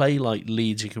can play like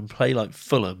Leeds, you can play like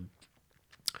Fulham,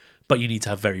 but you need to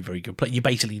have very, very good play. You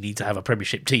basically need to have a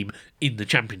Premiership team in the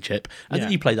Championship, and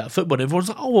then you play that football. And everyone's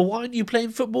like, "Oh, well, why aren't you playing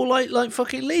football like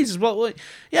fucking Leeds?" Well,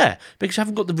 yeah, because you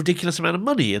haven't got the ridiculous amount of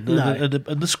money and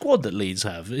the squad that Leeds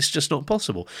have. It's just not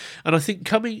possible. And I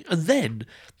think and then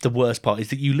the worst part is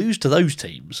that you lose to those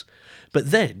teams. But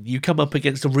then you come up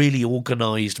against a really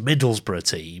organised Middlesbrough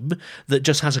team that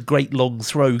just has a great long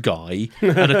throw guy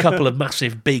and a couple of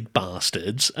massive big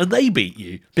bastards, and they beat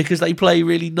you because they play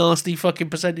really nasty fucking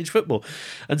percentage football.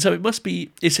 And so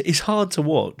it's hard to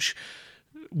watch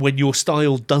when your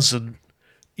style doesn't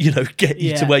get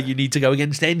you to where you need to go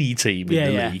against any team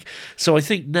in the league. So I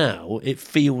think now it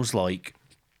feels like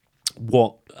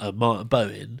what Martin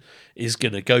Bowen is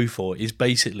going to go for is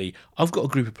basically, I've got a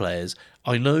group of players,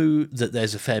 I know that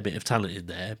there's a fair bit of talent in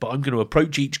there, but I'm going to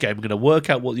approach each game, I'm going to work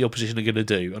out what the opposition are going to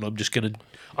do, and I'm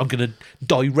going to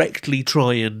directly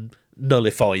try and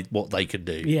nullify what they can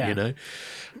do,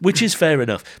 which is fair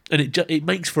enough. And it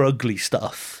makes for ugly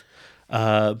stuff.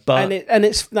 But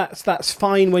that's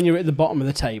fine when you're at the bottom of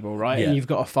the table, right? Yeah. And you've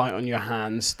got a fight on your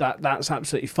hands. That's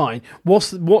absolutely fine. What's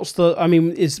the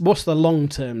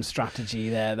long-term strategy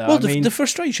there, though? Well, the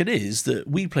frustration is that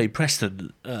we played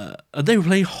Preston and they were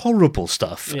playing horrible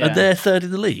stuff, and they're third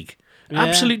in the league. Yeah.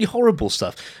 Absolutely horrible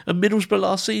stuff. And Middlesbrough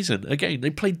last season, again, they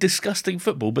played disgusting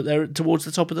football, but they're towards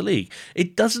the top of the league.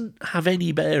 It doesn't have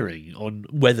any bearing on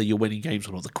whether you're winning games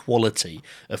or not, the quality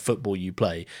of football you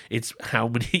play. It's how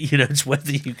many, it's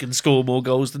whether you can score more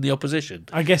goals than the opposition.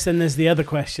 I guess then there's the other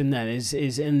question then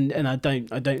and I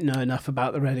don't know enough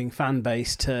about the Reading fan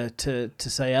base to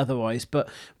say otherwise, but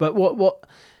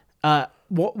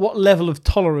what level of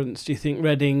tolerance do you think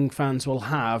Reading fans will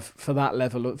have for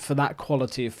that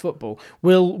quality of football?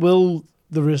 Will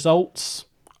the results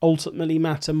ultimately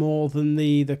matter more than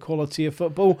the quality of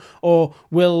football, or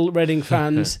will Reading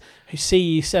fans who see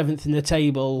you 7th in the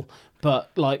table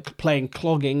but like playing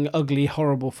clogging, ugly,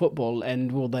 horrible football,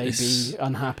 and will they be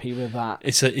unhappy with that?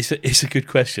 It's a good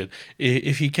question.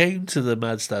 If you came to the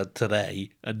Madstad today,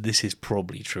 and this is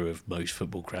probably true of most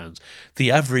football grounds,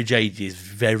 the average age is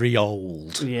very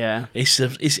old. Yeah, it's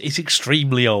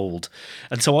extremely old,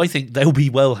 and so I think they'll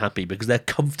be well happy because they're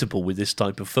comfortable with this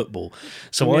type of football.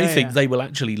 So I think they will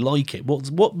actually like it.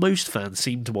 What most fans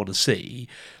seem to want to see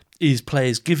is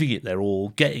players giving it their all,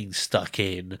 getting stuck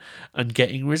in, and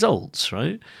getting results,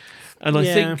 right? And I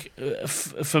think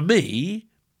for me,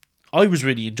 I was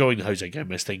really enjoying the Jose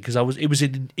Gomez thing because it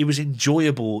was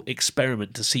enjoyable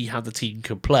experiment to see how the team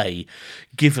could play,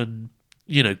 given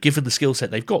the skill set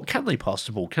they've got. Can they pass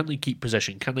the ball? Can they keep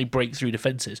possession? Can they break through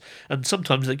defences? And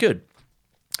sometimes they're good.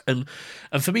 And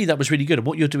for me, that was really good. And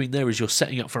what you're doing there is you're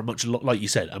setting up for a much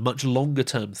longer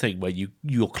term thing where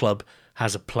your club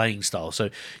has a playing style. So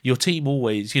your team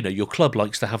always, your club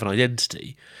likes to have an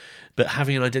identity, but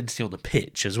having an identity on the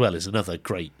pitch as well is another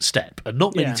great step. And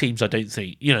not many teams, I don't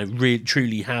think,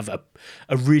 truly have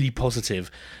a really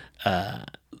positive.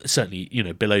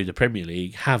 Certainly, below the Premier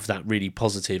League, have that really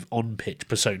positive on-pitch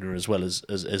persona as well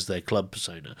as their club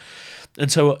persona.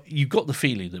 And so you got the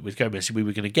feeling that with Gomez we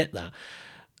were going to get that.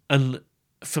 And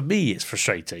for me, it's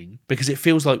frustrating because it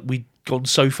feels like we'd gone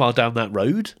so far down that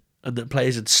road and that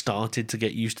players had started to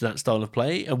get used to that style of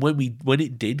play. And when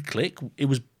it did click, it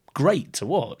was great to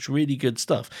watch, really good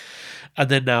stuff. And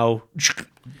then now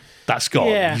that's gone.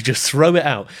 Yeah. You just throw it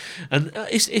out. And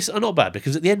it's not bad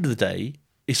because at the end of the day,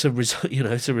 it's a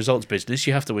results business.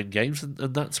 You have to win games, and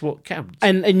that's what counts.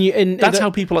 And that's how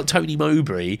people like Tony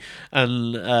Mowbray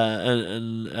and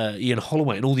Ian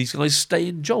Holloway and all these guys stay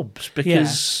in jobs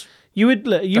because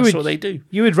that's what they do.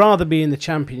 You would rather be in the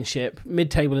Championship,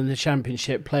 mid-table in the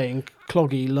Championship, playing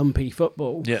cloggy, lumpy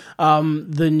football,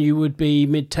 than you would be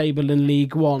mid-table in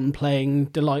League One playing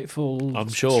delightful,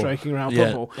 stroking around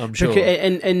football. I'm sure.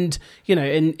 And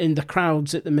in the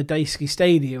crowds at the Medeski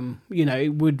Stadium,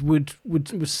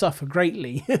 would suffer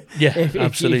greatly.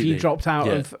 if you dropped out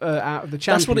of the Championship.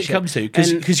 That's what it comes to,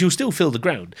 because you'll still fill the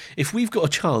ground. If we've got a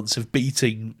chance of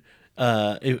beating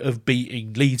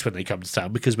Leeds when they come to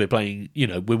town because we're playing,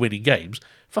 we're winning games,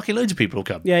 fucking loads of people will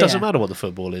come. Doesn't matter what the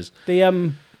football is.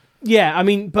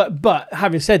 But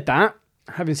having said that,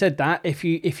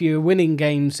 if you're winning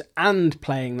games and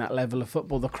playing that level of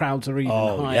football, the crowds are even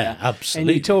higher. Yeah,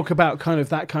 absolutely. And you talk about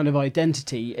that kind of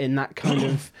identity in that kind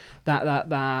of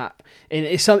that. And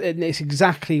it's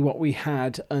exactly what we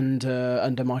had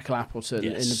under Michael Appleton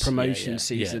in the promotion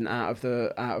season out of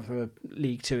the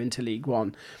League Two into League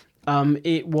One.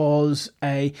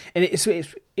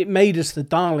 It made us the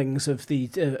darlings of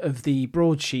the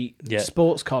broadsheet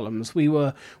sports columns. We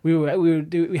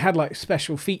had like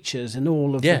special features in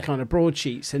all of the kind of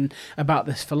broadsheets and about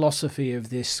this philosophy of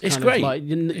this kind of like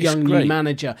young new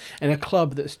manager and a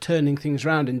club that's turning things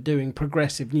around and doing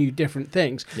progressive new different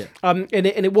things. And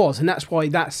it was, and that's why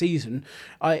that season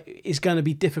is going to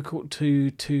be difficult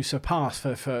to surpass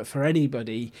for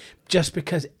anybody, just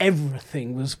because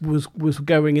everything was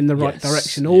going in the right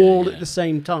direction at the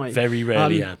same time. Very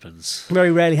rarely happens.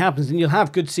 Very rarely happens, and you'll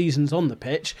have good seasons on the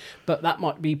pitch, but that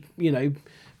might be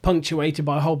punctuated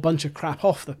by a whole bunch of crap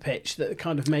off the pitch that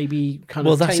kind of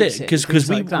that's it, because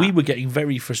we were getting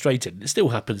very frustrated. It still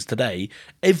happens today.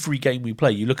 Every game we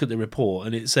play, you look at the report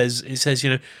and it says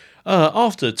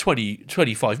after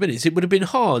 25 minutes, it would have been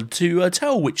hard to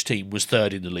tell which team was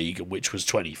third in the league and which was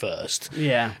 21st.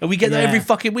 Yeah. And we get that every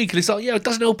fucking week, and it's like, it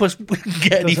doesn't help us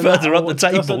get any further up the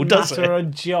table, does it? It doesn't matter a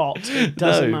jot. It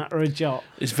doesn't matter a jot.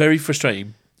 It's very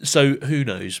frustrating. So who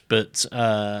knows? But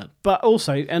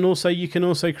also you can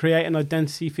also create an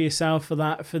identity for yourself for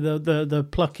the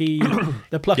plucky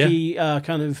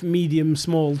kind of medium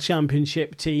small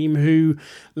championship team who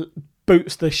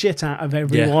boots the shit out of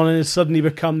everyone and has suddenly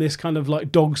become this kind of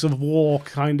like dogs of war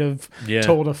kind of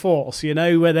tour de force,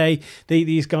 where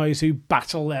these guys who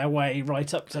battle their way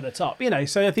right up to the top,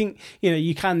 so I think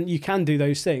you can do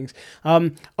those things.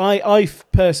 I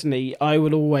personally I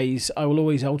will always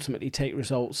ultimately take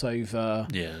results over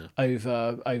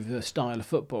the style of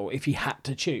football if you had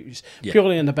to choose,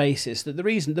 purely on the basis that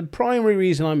the primary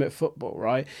reason I'm at football,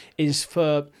 right, is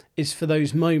for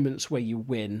those moments where you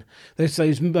win.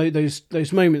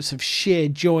 Those moments of sheer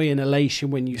joy and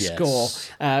elation when you score,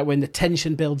 when the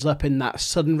tension builds up in that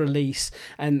sudden release,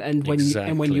 and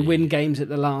when you win games at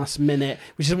the last minute,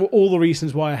 which is all the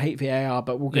reasons why I hate VAR.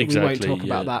 But we won't talk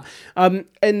about that.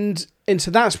 And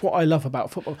so that's what I love about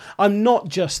football. I'm not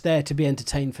just there to be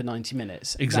entertained for 90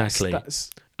 minutes. Exactly.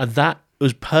 And that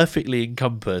was perfectly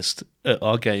encompassed at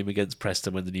our game against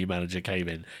Preston when the new manager came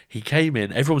in. He came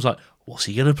in, everyone was like, what's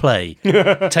he going to play?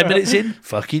 10 minutes in?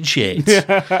 Fucking shit.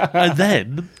 And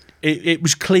then it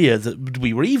was clear that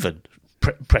we were even.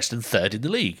 Preston third in the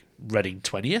league, Reading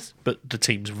 20th, but the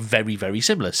teams were very, very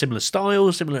similar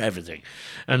style, similar everything.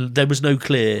 And there was no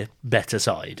clear better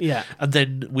side. Yeah. And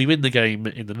then we win the game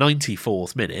in the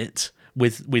 94th minute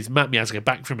with Matt Miazga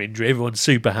back from injury. Everyone's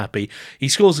super happy. He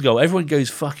scores a goal. Everyone goes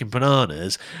fucking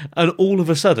bananas. And all of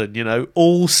a sudden,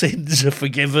 all sins are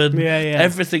forgiven.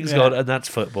 Everything's gone, and that's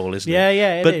football, isn't it?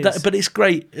 Yeah, but it's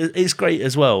great. It's great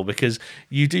as well because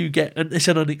you do get, and it's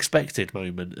an unexpected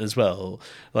moment as well.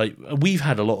 Like, we've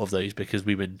had a lot of those because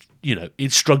we've been,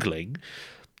 it's struggling.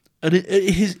 And it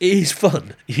is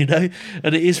fun, and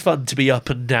it is fun to be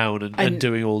up and down and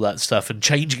doing all that stuff and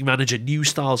changing manager, new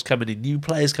styles coming in, new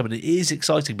players coming in. It is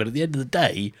exciting, but at the end of the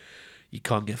day, you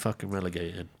can't get fucking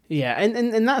relegated. Yeah,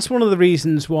 and that's one of the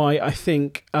reasons why I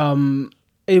think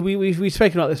we've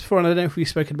spoken about this before, and I don't know if we've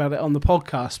spoken about it on the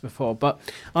podcast before, but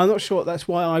I'm not sure that's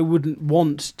why I wouldn't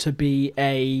want to be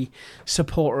a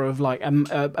supporter of like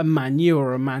a Man U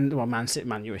or Man City.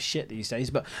 Man U is shit these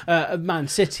days, but a Man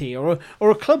City or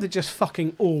a club that just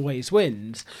fucking always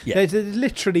wins. Yeah. There's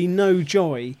literally no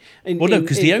joy.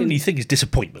 Because the only thing is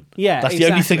disappointment. Yeah, that's the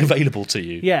only thing available to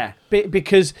you. Yeah,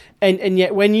 because and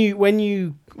yet when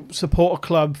you support a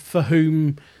club for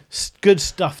whom good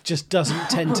stuff just doesn't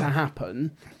tend to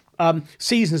happen.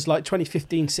 Seasons like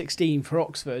 2015-16 for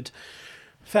Oxford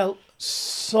felt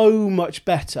so much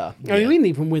better. I mean, we didn't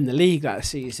even win the league that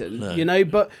season,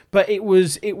 but it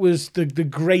was the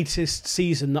greatest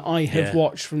season that I have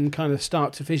watched from kind of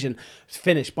start to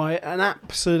finish by an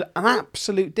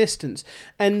absolute distance.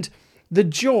 And the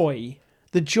joy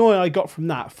I got from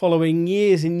that, following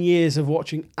years and years of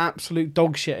watching absolute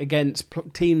dog shit against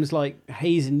teams like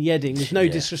Hayes and Yeading, with no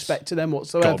disrespect to them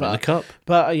whatsoever. Got 'em in the cup.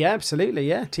 But absolutely,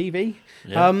 TV.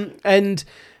 Yeah. And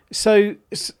so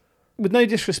with no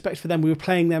disrespect for them, we were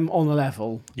playing them on a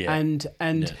level, and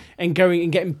going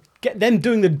and get them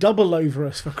doing the double over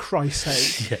us, for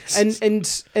Christ's sake. Yes.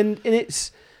 And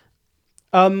it's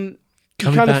you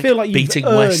Coming kind of back, feel like beating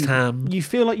West Ham. You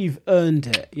feel like you've earned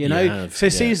it, So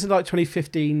seasons like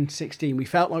 2015-16, we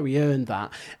felt like we earned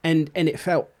that, and it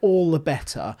felt all the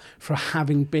better for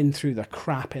having been through the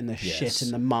crap and the shit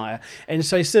and the mire. And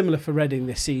so similar for Reading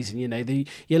this season,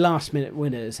 your last minute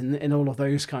winners and all of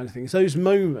those kind of things. Those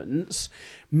moments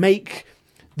make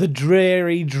the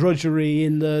dreary drudgery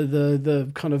in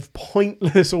the kind of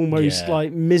pointless almost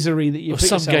like misery that you put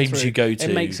yourself through. Some games you go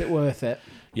to, it makes it worth it.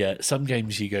 Yeah, some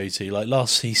games you go to, like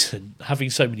last season, having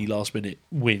so many last-minute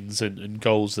wins and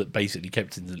goals that basically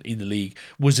kept in the league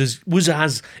was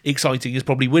as exciting as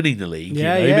probably winning the league.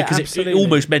 Because it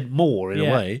almost meant more in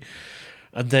a way.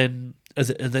 And then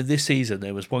this season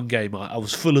there was one game I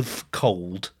was full of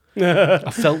cold. I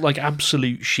felt like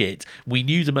absolute shit. We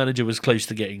knew the manager was close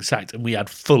to getting sacked, and we had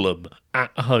Fulham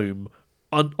at home.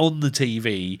 On the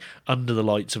TV under the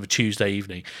lights of a Tuesday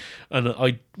evening,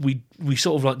 and we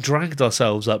sort of like dragged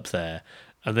ourselves up there,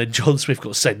 and then John Smith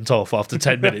got sent off after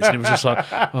 10 minutes, and it was just like,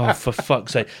 oh, for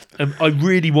fuck's sake. And I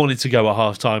really wanted to go at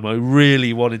half time. I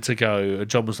really wanted to go, and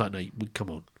John was like, no, come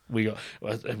on. We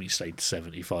stayed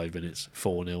 75 minutes,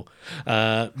 4-0.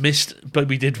 But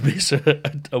we did miss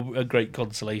a great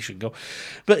consolation goal.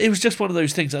 But it was just one of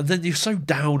those things. And then you're so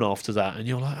down after that, and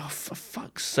you're like, oh, for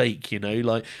fuck's sake,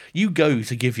 like you go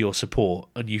to give your support,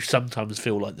 and you sometimes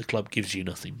feel like the club gives you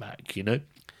nothing back, And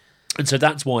so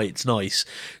that's why it's nice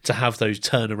to have those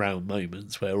turnaround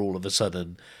moments where all of a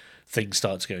sudden things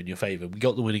start to go in your favour. We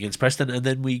got the win against Preston, and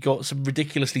then we got some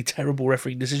ridiculously terrible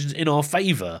refereeing decisions in our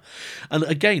favour. And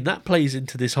again, that plays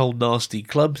into this whole nasty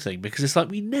club thing, because it's like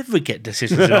we never get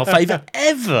decisions in our favour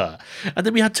ever. And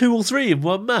then we had 2 or 3 in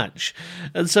one match.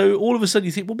 And so all of a sudden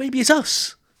you think, well, maybe it's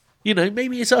us.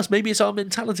 Maybe it's us. Maybe it's our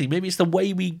mentality. Maybe it's the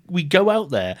way we go out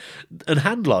there and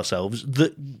handle ourselves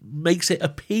that makes it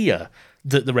appear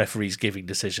that the referee's giving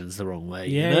decisions the wrong way.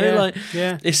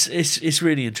 It's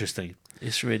really interesting.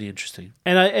 It's really interesting,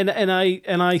 and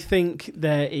I think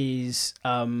there is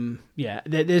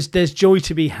there's joy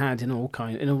to be had in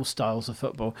all styles of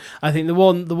football. I think the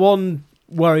one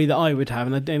worry that I would have,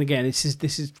 and again this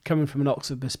is coming from an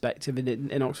Oxford perspective, and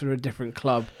in Oxford are a different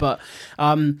club, but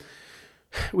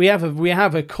we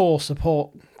have a core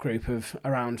support group of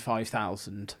around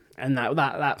 5,000. And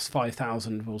that's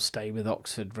 5,000 will stay with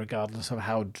Oxford regardless of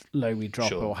how low we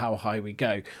drop or how high we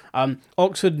go.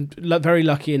 Oxford very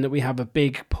lucky in that we have a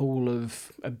huge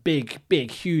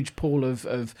pool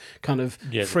of kind of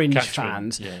fringe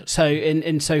fans. Yeah.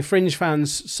 So fringe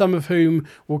fans, some of whom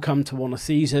will come to one a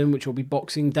season, which will be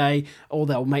Boxing Day, or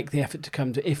they'll make the effort to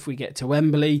come to if we get to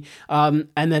Wembley. And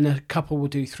then a couple will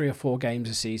do 3 or 4 games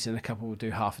a season. A couple will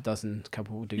do half a dozen. A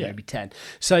couple will do maybe 10.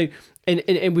 So.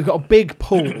 And we've got a big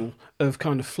pool of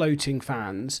kind of floating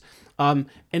fans. And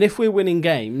if we're winning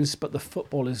games, but the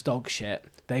football is dog shit,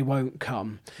 they won't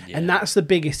come. Yeah. And that's the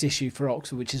biggest issue for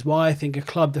Oxford, which is why I think a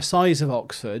club the size of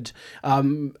Oxford,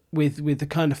 with the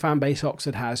kind of fan base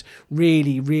Oxford has,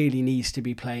 really, really needs to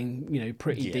be playing,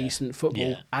 pretty decent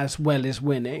football as well as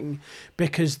winning,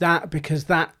 because that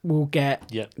will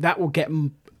get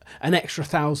an extra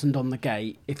 1,000 on the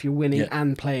gate if you're winning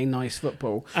and playing nice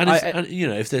football. And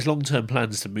if there's long-term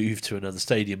plans to move to another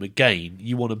stadium again,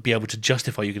 you want to be able to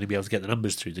justify you're going to be able to get the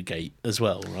numbers through the gate as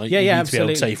well, right? Yeah, you need absolutely. to be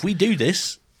able to say, if we do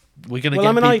this, we're going to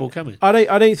get people coming. I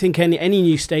don't think any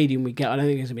new stadium we get, I don't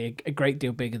think it's going to be a great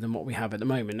deal bigger than what we have at the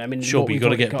moment. I mean, sure, but you've got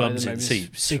to get bums in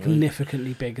seats.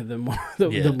 Significantly bigger than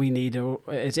than we need.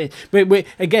 But we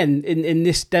again, in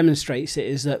this demonstrates it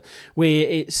is that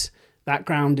that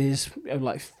ground is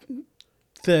like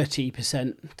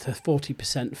 30% to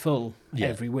 40% full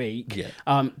every week.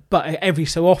 Yeah. But every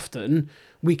so often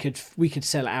we could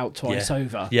sell it out twice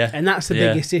over. Yeah. And that's the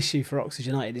biggest issue for Oxford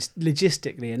United. It's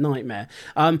logistically a nightmare.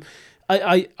 I'm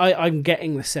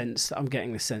getting the sense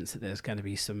that there's going to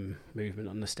be some movement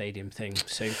on the stadium thing.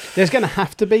 So there's going to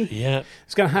have to be. Yeah.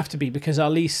 It's going to have to be, because our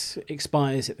lease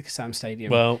expires at the Kassam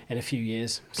Stadium in a few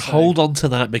years. So, hold on to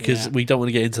that, because we don't want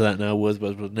to get into that now.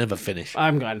 We'll never finish. I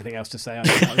haven't got anything else to say. I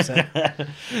don't know what to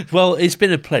say. Well, it's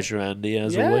been a pleasure, Andy,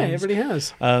 as always. Yeah, it really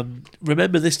has.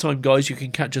 Remember this time, guys, you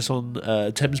can catch us on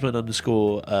Thamesman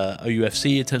 _OUFC,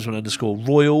 Thamesman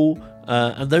 _Royal.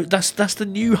 And that's the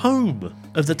new home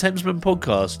of the Thamesman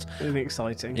podcast. It's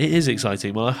exciting. It is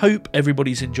exciting. Well, I hope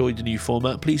everybody's enjoyed the new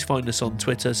format. Please find us on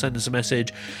Twitter, send us a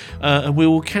message, and we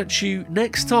will catch you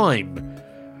next time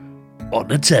on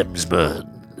the Thamesman.